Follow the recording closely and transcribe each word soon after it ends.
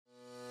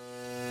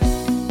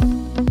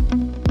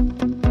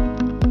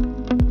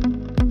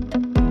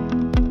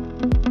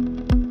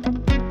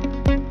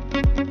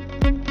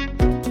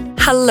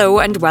Hello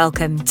and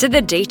welcome to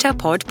the Data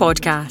Pod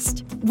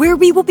podcast, where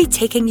we will be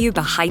taking you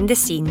behind the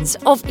scenes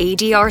of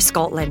ADR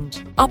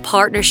Scotland, a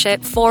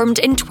partnership formed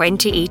in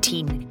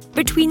 2018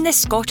 between the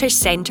Scottish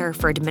Centre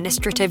for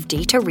Administrative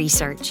Data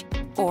Research,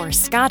 or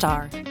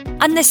SCADR,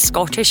 and the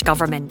Scottish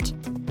Government.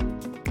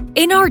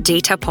 In our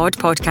Data Pod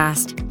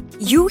podcast,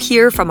 you'll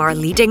hear from our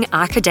leading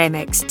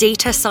academics,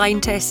 data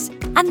scientists,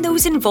 and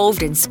those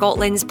involved in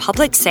Scotland's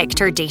public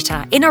sector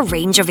data in a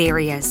range of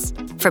areas,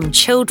 from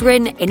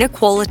children,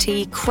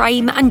 inequality,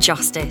 crime and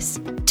justice,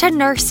 to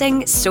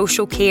nursing,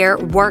 social care,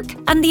 work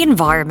and the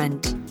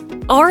environment.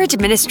 Our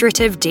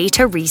administrative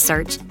data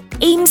research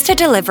aims to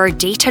deliver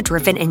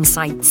data-driven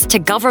insights to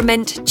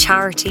government,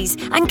 charities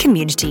and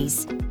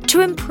communities to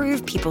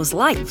improve people's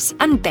lives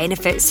and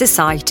benefit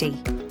society.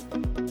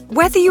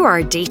 Whether you are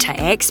a data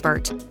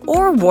expert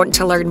or want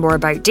to learn more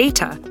about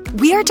data,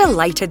 we are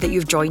delighted that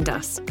you've joined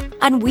us,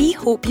 and we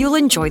hope you'll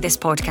enjoy this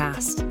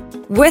podcast.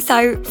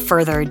 Without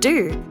further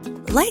ado,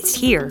 let's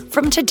hear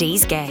from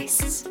today's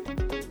guests.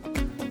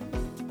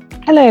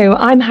 Hello,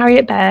 I'm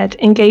Harriet Baird,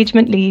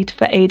 Engagement Lead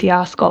for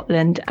ADR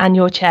Scotland and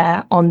your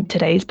chair on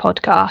today's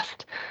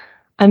podcast.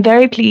 I'm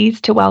very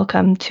pleased to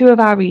welcome two of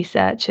our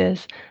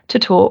researchers to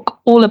talk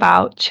all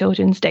about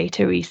children's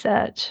data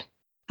research.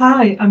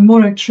 Hi, I'm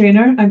Morag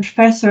Traynor. I'm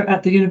Professor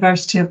at the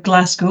University of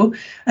Glasgow,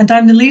 and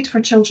I'm the lead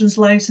for Children's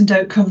Lives and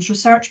Outcomes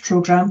Research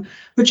Programme,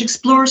 which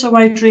explores a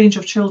wide range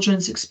of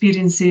children's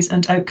experiences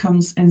and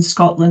outcomes in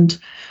Scotland.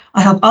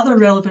 I have other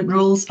relevant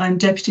roles. I'm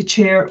Deputy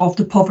Chair of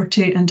the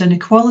Poverty and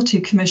Inequality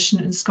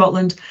Commission in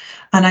Scotland,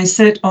 and I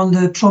sit on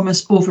the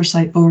Promise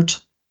Oversight Board.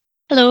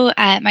 Hello,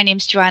 my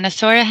name's Joanna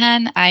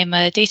Sorahan. I'm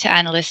a data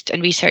analyst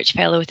and research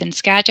fellow within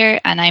SCADR,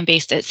 and I'm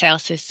based at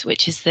CELSIS,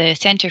 which is the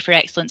Centre for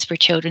Excellence for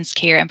Children's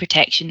Care and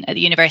Protection at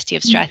the University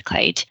of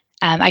Strathclyde.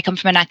 I come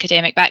from an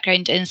academic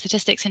background in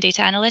statistics and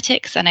data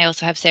analytics, and I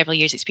also have several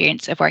years'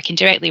 experience of working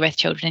directly with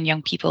children and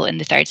young people in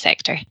the third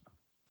sector.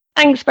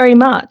 Thanks very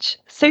much.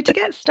 So to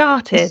get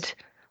started,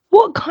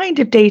 what kind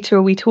of data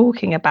are we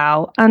talking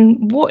about,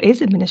 and what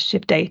is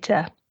administrative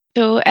data?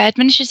 So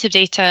administrative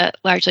data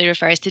largely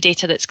refers to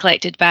data that's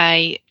collected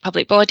by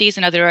public bodies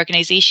and other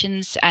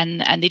organisations,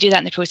 and they do that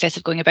in the process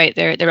of going about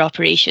their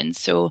operations.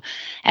 So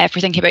if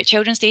we're thinking about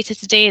children's data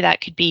today,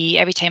 that could be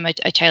every time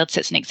a child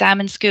sits an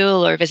exam in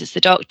school or visits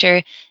the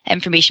doctor,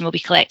 information will be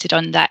collected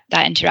on that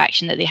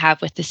interaction that they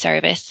have with the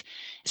service.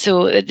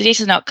 So the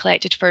data is not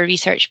collected for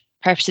research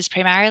purposes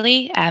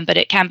primarily, but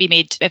it can be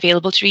made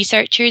available to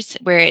researchers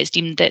where it's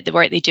deemed that the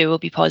work they do will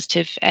be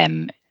positive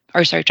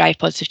drive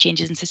positive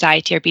changes in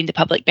society or being the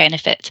public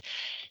benefit.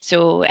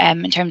 So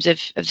in terms of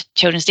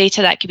children's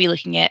data, that could be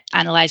looking at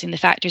analysing the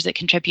factors that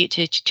contribute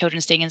to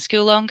children staying in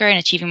school longer and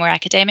achieving more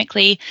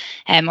academically,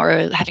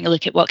 or having a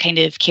look at what kind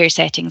of care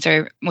settings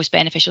are most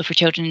beneficial for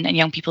children and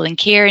young people in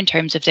care in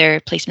terms of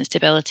their placement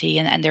stability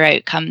and their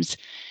outcomes.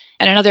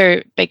 And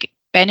another big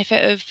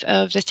benefit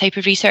of this type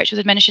of research with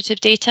administrative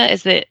data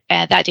is that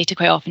that data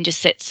quite often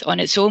just sits on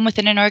its own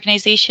within an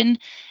organisation.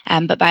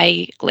 But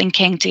by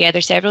linking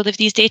together several of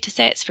these data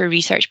sets for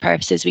research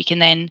purposes, we can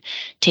then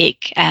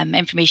take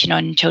information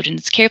on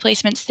children's care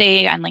placements,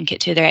 say, and link it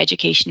to their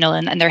educational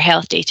and their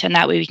health data. And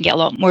that way we can get a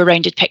lot more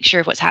rounded picture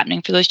of what's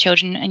happening for those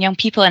children and young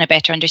people and a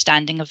better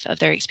understanding of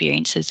their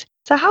experiences.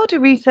 So how do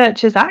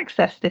researchers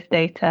access this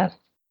data?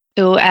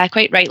 So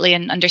quite rightly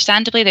and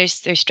understandably, there's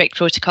strict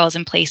protocols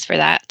in place for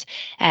that.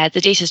 The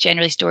data is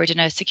generally stored in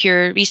a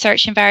secure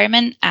research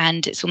environment,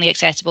 and it's only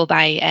accessible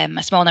by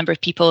a small number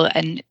of people,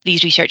 and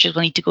these researchers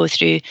will need to go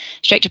through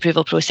strict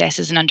approval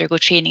processes and undergo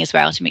training as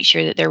well to make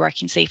sure that they're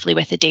working safely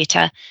with the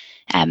data.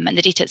 And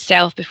the data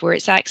itself, before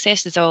it's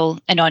accessed, is all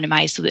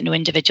anonymised so that no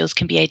individuals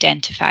can be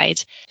identified.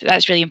 So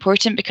that's really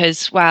important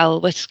because while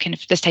with kind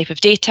of this type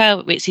of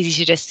data, it's easy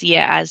to just see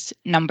it as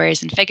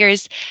numbers and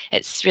figures,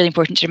 it's really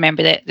important to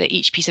remember that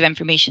each piece of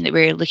information that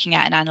we're looking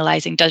at and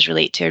analysing does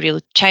relate to a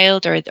real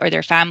child or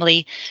their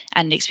family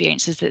and the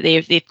experiences that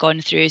they've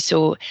gone through.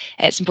 So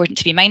it's important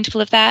to be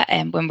mindful of that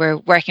when we're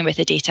working with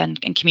the data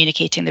and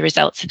communicating the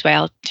results as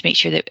well, to make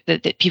sure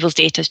that people's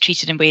data is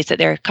treated in ways that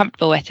they're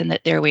comfortable with and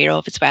that they're aware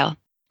of as well.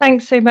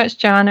 Thanks so much,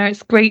 Joanna.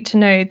 It's great to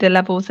know the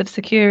levels of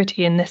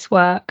security in this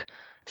work.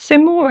 So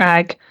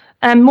Morag,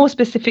 more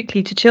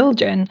specifically to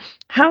children,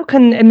 how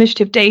can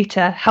administrative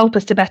data help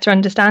us to better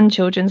understand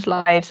children's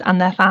lives and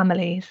their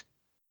families?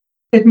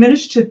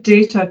 Administrative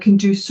data can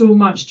do so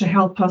much to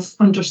help us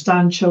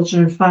understand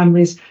children and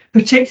families,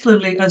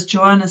 particularly, as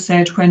Joanna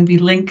said, when we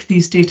link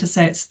these data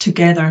sets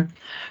together.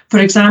 For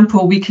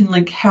example, we can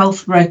link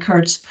health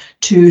records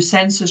to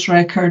census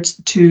records,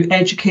 to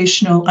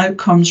educational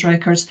outcomes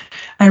records,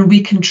 and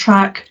we can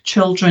track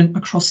children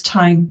across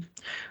time.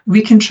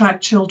 We can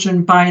track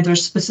children by their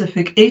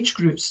specific age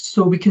groups,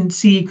 so we can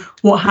see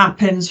what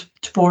happens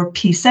for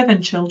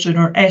P7 children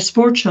or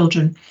S4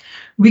 children.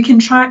 We can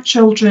track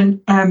children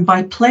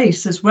by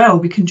place as well.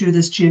 We can do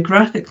this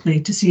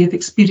geographically to see if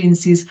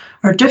experiences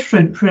are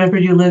different wherever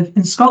you live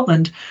in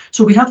Scotland.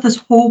 So we have this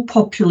whole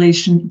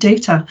population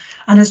data.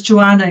 And as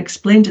Joanna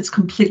explained, it's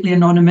completely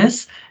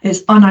anonymous.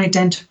 It's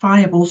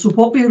unidentifiable. So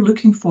what we're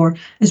looking for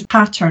is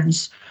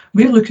patterns.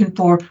 We're looking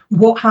for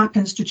what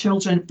happens to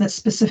children at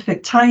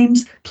specific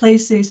times,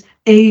 places,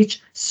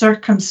 age,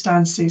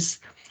 circumstances.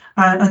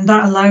 And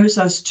that allows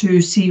us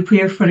to see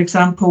where, for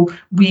example,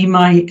 we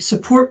might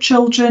support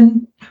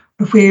children,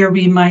 where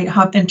we might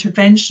have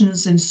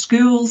interventions in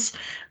schools,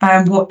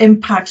 what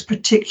impacts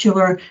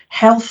particular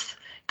health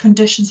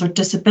conditions or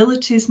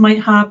disabilities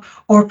might have,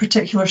 or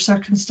particular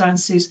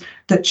circumstances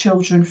that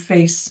children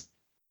face.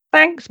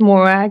 Thanks,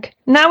 Morag.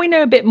 Now we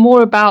know a bit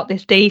more about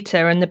this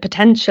data and the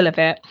potential of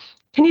it.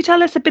 Can you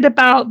tell us a bit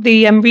about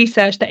the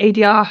research that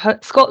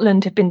ADR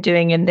Scotland have been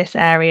doing in this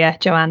area,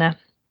 Joanna?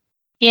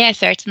 Yeah,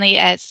 certainly.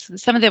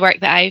 Some of the work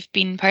that I've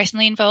been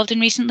personally involved in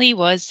recently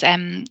was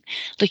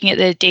looking at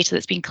the data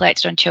that's been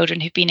collected on children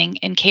who've been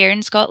in care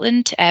in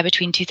Scotland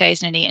between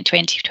 2008 and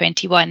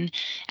 2021.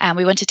 And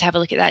we wanted to have a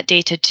look at that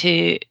data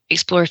to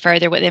explore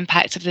further what the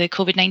impacts of the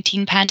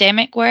COVID-19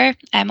 pandemic were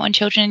on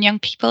children and young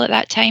people at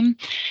that time.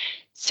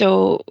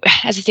 So,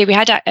 as I say, we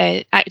had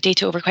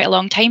data over quite a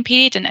long time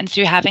period, and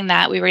through having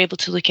that, we were able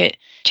to look at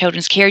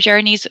children's care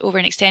journeys over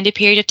an extended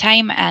period of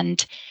time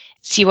and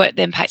see what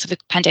the impacts of the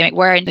pandemic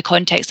were in the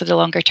context of the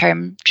longer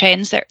term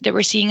trends that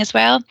we're seeing as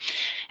well.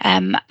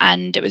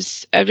 And it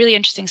was a really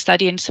interesting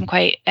study and some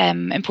quite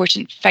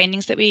important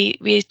findings that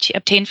we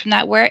obtained from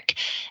that work.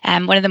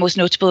 One of the most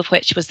notable of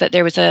which was that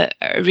there was a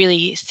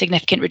really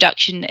significant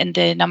reduction in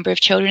the number of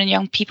children and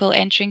young people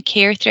entering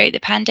care throughout the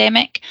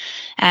pandemic.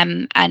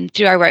 And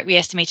through our work, we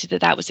estimated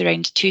that was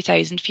around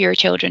 2,000 fewer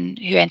children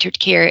who entered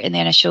care in the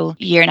initial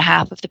year and a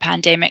half of the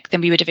pandemic than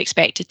we would have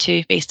expected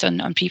to based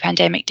on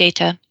pre-pandemic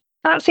data.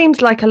 That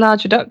seems like a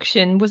large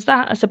reduction. Was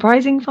that a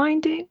surprising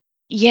finding?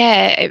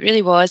 Yeah, it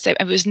really was. It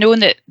was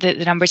known that the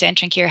numbers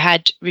entering care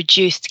had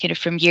reduced kind of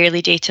from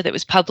yearly data that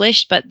was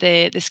published, but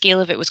the scale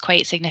of it was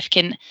quite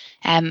significant,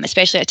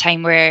 especially at a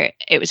time where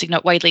it was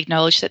widely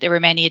acknowledged that there were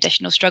many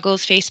additional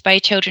struggles faced by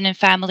children and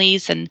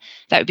families, and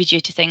that would be due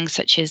to things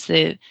such as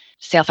the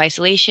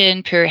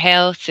self-isolation, poor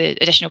health, the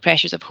additional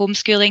pressures of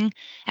homeschooling.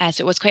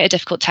 So it was quite a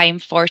difficult time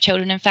for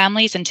children and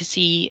families, and to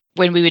see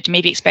when we would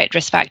maybe expect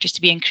risk factors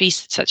to be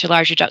increased, such a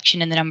large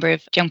reduction in the number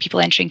of young people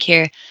entering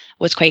care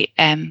was quite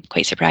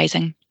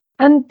surprising.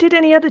 And did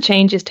any other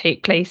changes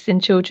take place in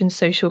children's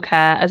social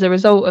care as a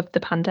result of the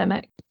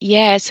pandemic?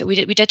 Yeah, so we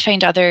did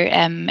find other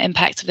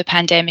impacts of the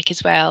pandemic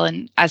as well.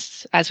 And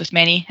as with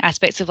many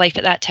aspects of life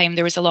at that time,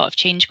 there was a lot of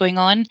change going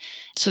on.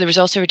 So there was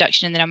also a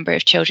reduction in the number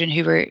of children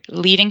who were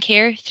leaving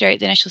care throughout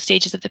the initial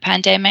stages of the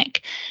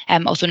pandemic,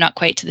 although not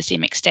quite to the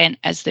same extent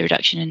as the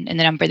reduction in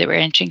the number that were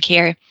entering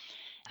care.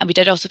 And we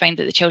did also find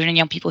that the children and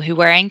young people who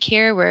were in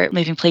care were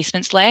moving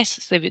placements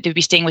less. So they would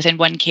be staying within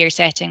one care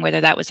setting, whether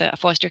that was a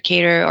foster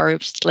carer or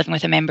living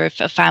with a member of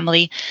a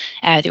family.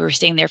 They were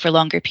staying there for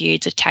longer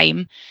periods of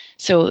time.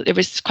 So there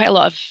was quite a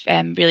lot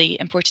of really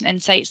important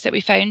insights that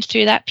we found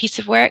through that piece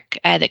of work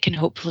that can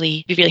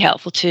hopefully be really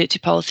helpful to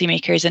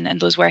policymakers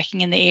and those working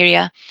in the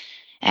area.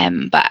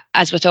 But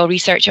as with all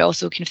research, it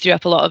also kind of threw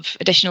up a lot of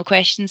additional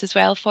questions as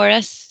well for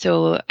us.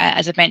 So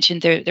as I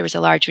mentioned, there was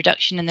a large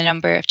reduction in the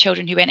number of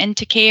children who went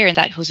into care, and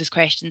that poses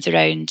questions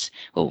around,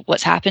 well,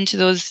 what's happened to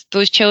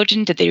those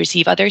children? Did they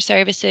receive other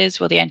services?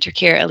 Will they enter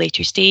care at a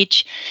later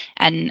stage?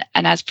 And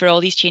as for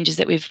all these changes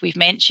that we've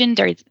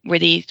mentioned, will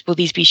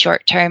these be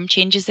short-term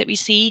changes that we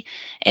see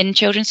in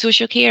children's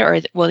social care,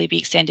 or will they be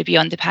extended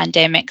beyond the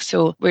pandemic?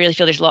 So we really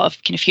feel there's a lot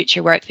of kind of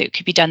future work that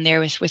could be done there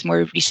with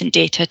more recent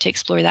data to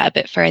explore that a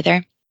bit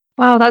further.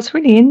 Wow, that's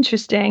really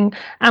interesting.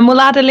 And we'll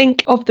add a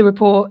link of the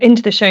report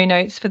into the show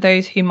notes for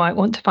those who might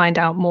want to find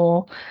out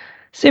more.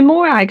 So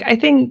Morag, I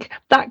think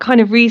that kind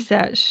of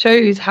research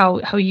shows how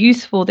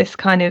useful this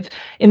kind of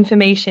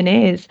information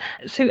is.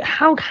 So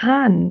how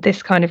can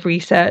this kind of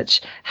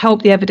research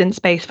help the evidence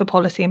base for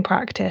policy and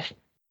practice?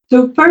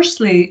 So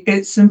firstly,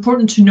 it's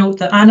important to note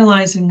that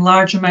analysing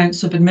large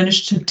amounts of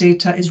administrative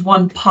data is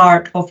one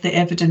part of the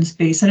evidence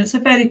base, and it's a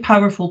very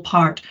powerful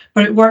part,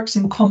 but it works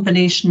in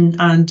combination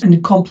and in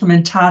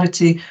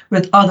complementarity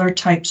with other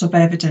types of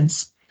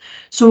evidence.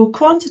 So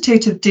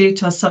quantitative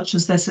data such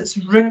as this, it's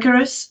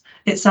rigorous,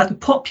 it's at the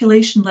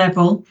population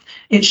level,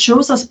 it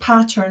shows us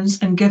patterns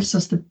and gives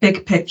us the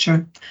big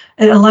picture.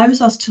 It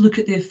allows us to look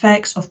at the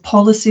effects of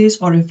policies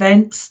or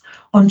events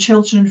on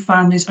children and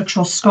families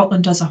across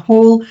Scotland as a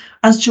whole,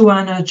 as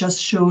Joanna just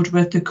showed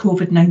with the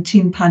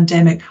COVID-19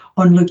 pandemic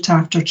on looked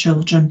after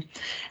children.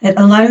 It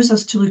allows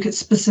us to look at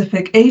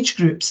specific age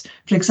groups.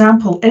 For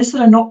example, is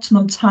there an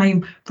optimum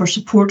time for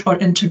support or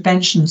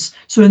interventions?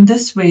 So in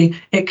this way,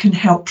 it can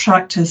help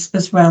practice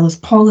as well as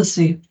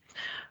policy.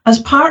 As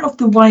part of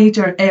the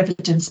wider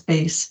evidence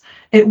base,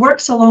 it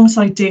works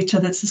alongside data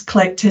that's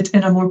collected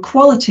in a more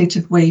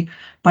qualitative way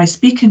by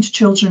speaking to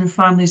children and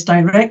families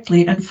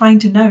directly and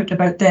finding out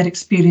about their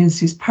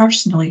experiences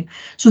personally.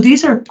 So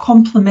these are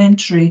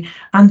complementary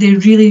and they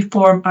really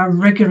form a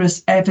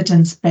rigorous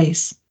evidence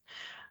base.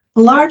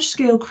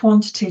 Large-scale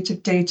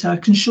quantitative data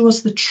can show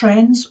us the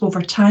trends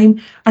over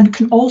time and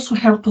can also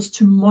help us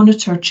to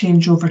monitor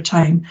change over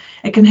time.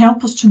 It can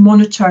help us to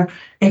monitor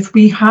if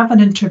we have an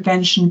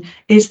intervention,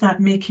 is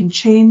that making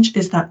change?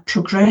 Is that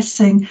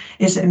progressing?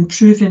 Is it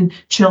improving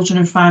children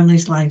and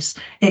families' lives?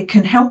 It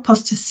can help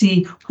us to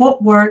see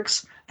what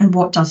works and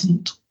what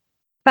doesn't.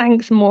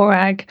 Thanks,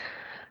 Morag.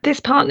 This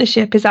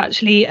partnership is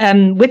actually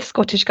with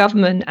Scottish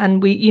Government,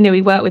 and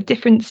we work with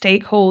different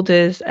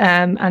stakeholders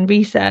and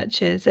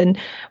researchers. And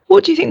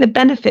what do you think the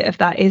benefit of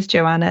that is,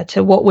 Joanna,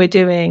 to what we're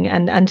doing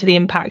and to the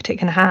impact it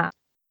can have?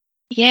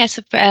 Yeah,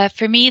 so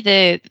for me,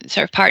 the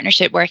sort of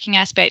partnership working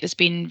aspect has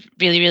been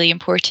really, really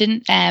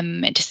important,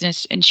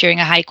 just ensuring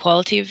a high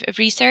quality of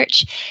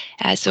research.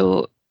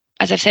 So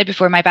as I've said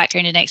before, my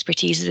background and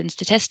expertise is in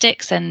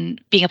statistics,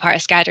 and being a part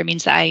of SCADR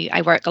means that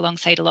I work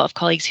alongside a lot of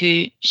colleagues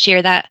who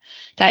share that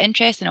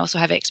interest and also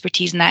have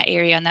expertise in that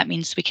area. And that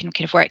means we can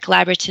kind of work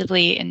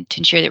collaboratively and to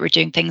ensure that we're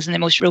doing things in the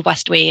most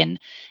robust way and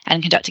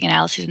conducting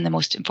analysis in the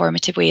most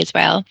informative way as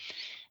well.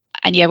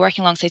 And yeah,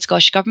 working alongside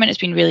Scottish Government has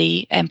been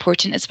really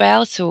important as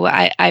well. So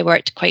I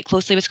worked quite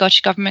closely with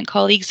Scottish Government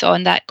colleagues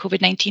on that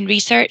COVID-19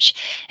 research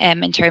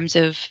in terms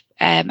of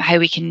how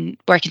we can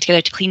working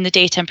together to clean the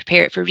data and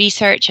prepare it for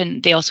research.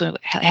 And they also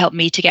helped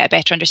me to get a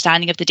better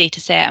understanding of the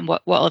data set and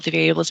what all of the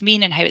variables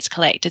mean and how it's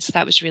collected. So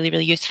that was really,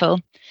 really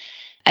useful.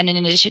 And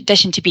in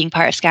addition to being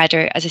part of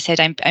SCADR, as I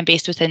said, I'm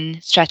based within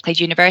Strathclyde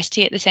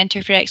University at the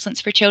Centre for Excellence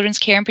for Children's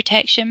Care and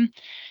Protection.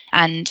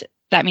 And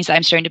that means that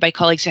I'm surrounded by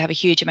colleagues who have a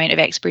huge amount of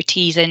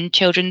expertise in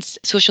children's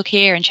social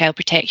care and child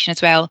protection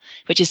as well,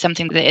 which is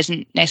something that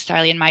isn't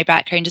necessarily in my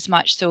background as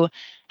much. So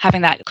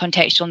having that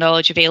contextual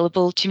knowledge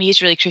available to me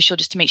is really crucial,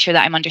 just to make sure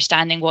that I'm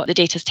understanding what the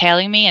data is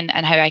telling me and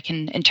how I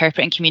can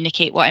interpret and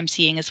communicate what I'm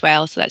seeing as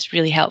well. So that's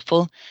really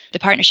helpful. The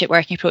partnership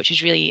working approach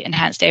has really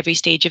enhanced every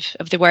stage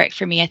of the work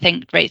for me, I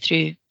think, right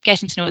through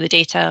getting to know the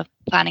data,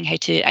 planning how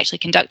to actually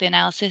conduct the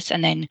analysis,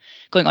 and then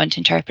going on to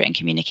interpret and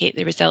communicate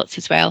the results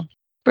as well.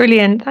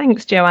 Brilliant.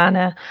 Thanks,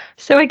 Joanna.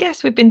 So I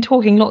guess we've been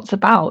talking lots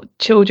about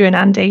children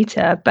and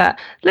data, but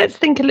let's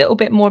think a little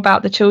bit more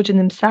about the children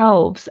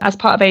themselves. As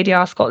part of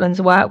ADR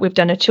Scotland's work, we've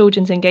done a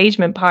children's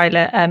engagement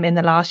pilot in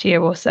the last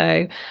year or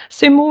so.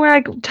 So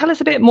Morag, tell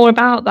us a bit more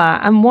about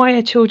that, and why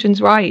are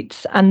children's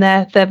rights and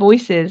their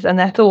voices and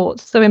their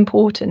thoughts so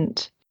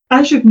important?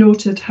 As you've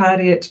noted,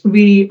 Harriet,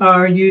 we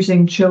are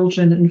using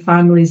children and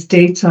families'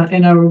 data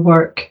in our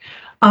work.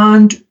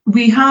 And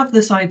we have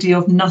this idea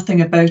of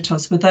nothing about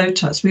us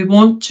without us. We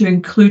want to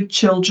include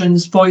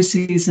children's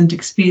voices and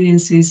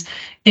experiences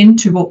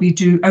into what we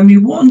do, and we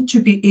want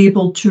to be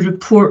able to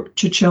report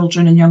to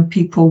children and young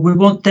people. We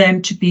want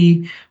them to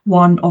be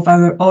one of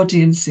our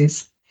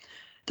audiences.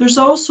 There's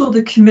also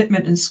the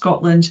commitment in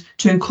Scotland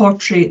to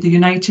incorporate the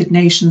United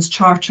Nations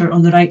Charter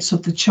on the Rights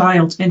of the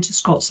Child into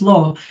Scots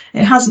law.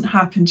 It hasn't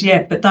happened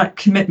yet, but that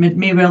commitment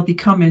may well be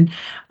coming.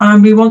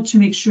 And we want to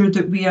make sure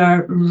that we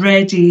are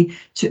ready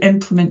to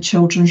implement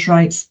children's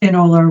rights in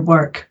all our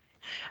work.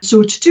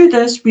 So to do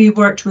this, we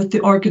worked with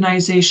the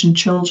organisation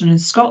Children in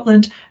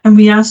Scotland, and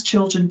we asked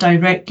children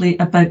directly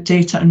about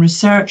data and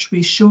research.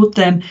 We showed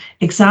them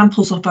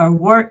examples of our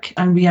work,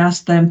 and we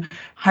asked them,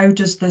 how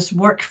does this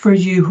work for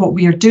you, what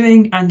we are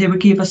doing? And they would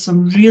give us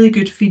some really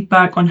good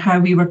feedback on how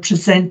we were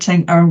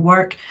presenting our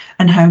work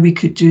and how we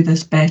could do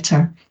this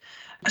better.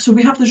 So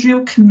we have this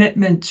real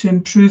commitment to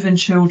improving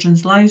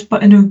children's lives,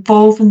 but in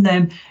involving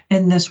them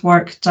in this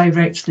work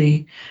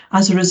directly.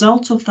 As a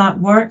result of that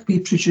work, we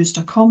produced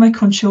a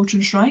comic on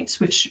children's rights,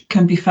 which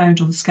can be found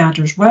on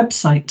SCADR's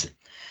website.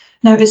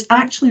 Now, it's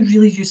actually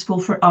really useful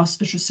for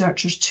us as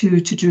researchers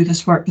too to do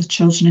this work with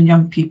children and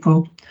young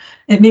people.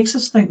 It makes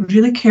us think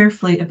really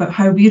carefully about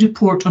how we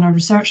report on our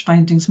research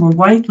findings more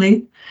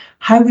widely,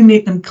 how we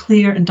make them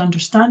clear and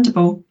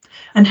understandable,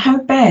 and how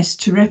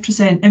best to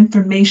represent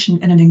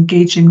information in an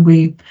engaging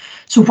way.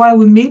 So while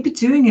we may be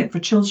doing it for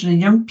children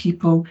and young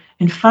people,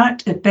 in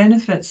fact, it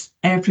benefits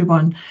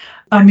everyone.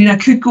 I mean, I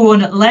could go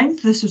on at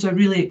length. This was a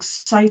really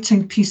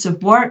exciting piece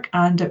of work,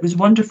 and it was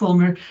wonderful.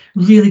 And we're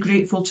really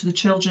grateful to the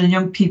children and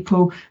young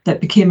people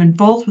that became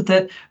involved with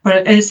it. But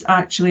it is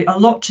actually a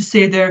lot to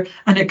say there,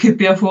 and it could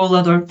be a whole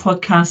other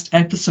podcast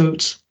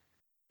episode.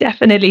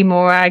 Definitely,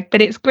 Morag,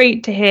 but it's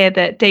great to hear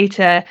that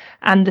data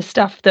and the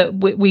stuff that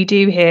we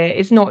do here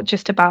is not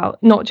just for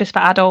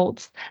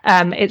adults,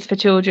 it's for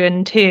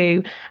children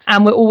too.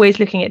 And we're always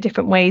looking at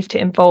different ways to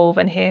involve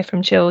and hear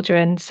from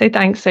children. So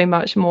thanks so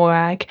much,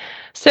 Morag.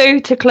 So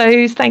to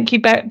close, thank you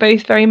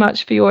both very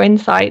much for your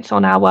insights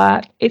on our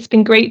work. It's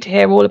been great to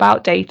hear all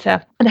about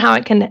data and how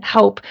it can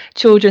help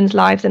children's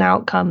lives and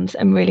outcomes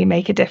and really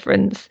make a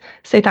difference.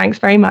 So thanks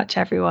very much,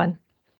 everyone.